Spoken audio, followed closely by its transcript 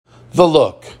The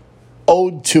Look,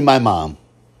 Ode to My Mom.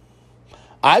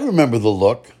 I remember the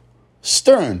look,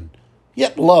 stern,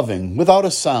 yet loving, without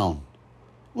a sound,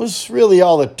 was really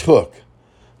all it took.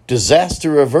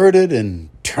 Disaster averted and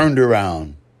turned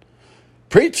around.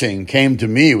 Preaching came to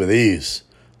me with ease.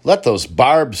 Let those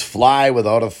barbs fly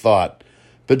without a thought.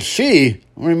 But she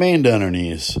remained on her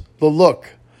knees. The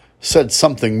look said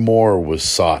something more was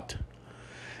sought.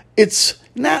 It's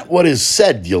not what is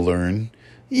said you learn.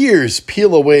 Years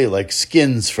peel away like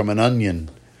skins from an onion.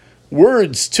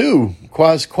 Words, too,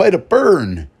 cause quite a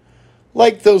burn,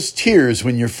 like those tears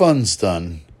when your fun's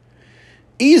done.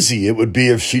 Easy it would be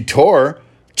if she tore,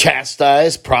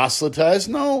 chastise, proselytize.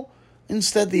 No,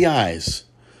 instead the eyes.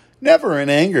 Never in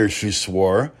anger she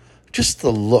swore, just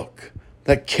the look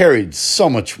that carried so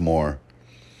much more.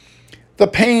 The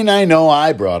pain I know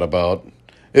I brought about,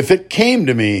 if it came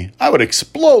to me, I would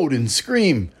explode and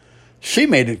scream. She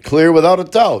made it clear without a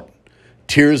doubt.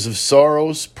 Tears of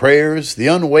sorrows, prayers, the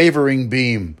unwavering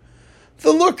beam.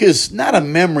 The look is not a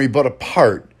memory but a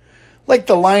part. Like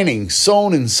the lining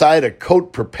sewn inside a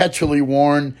coat perpetually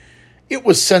worn, it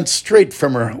was sent straight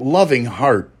from her loving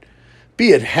heart,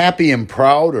 be it happy and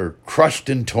proud or crushed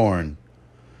and torn.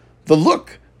 The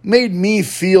look made me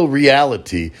feel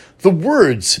reality. The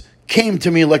words came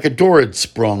to me like a door had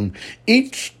sprung.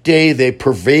 Each day they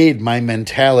pervade my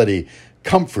mentality.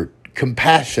 Comfort,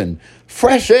 compassion,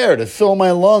 fresh air to fill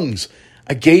my lungs.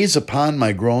 I gaze upon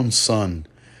my grown son.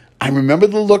 I remember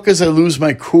the look as I lose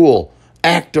my cool,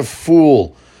 act a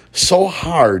fool, so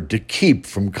hard to keep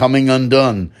from coming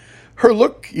undone. Her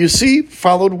look, you see,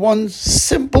 followed one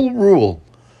simple rule.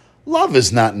 Love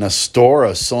is not in a store,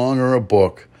 a song, or a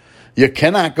book. You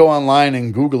cannot go online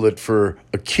and Google it for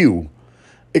a cue.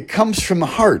 It comes from the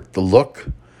heart, the look.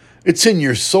 It's in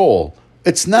your soul.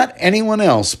 It's not anyone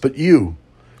else but you.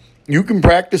 You can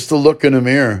practice the look in a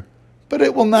mirror, but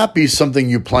it will not be something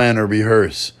you plan or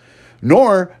rehearse.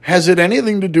 Nor has it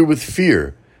anything to do with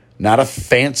fear, not a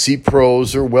fancy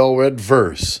prose or well-read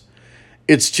verse.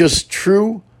 It's just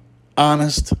true,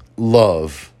 honest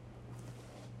love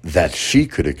that she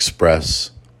could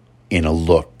express in a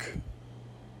look.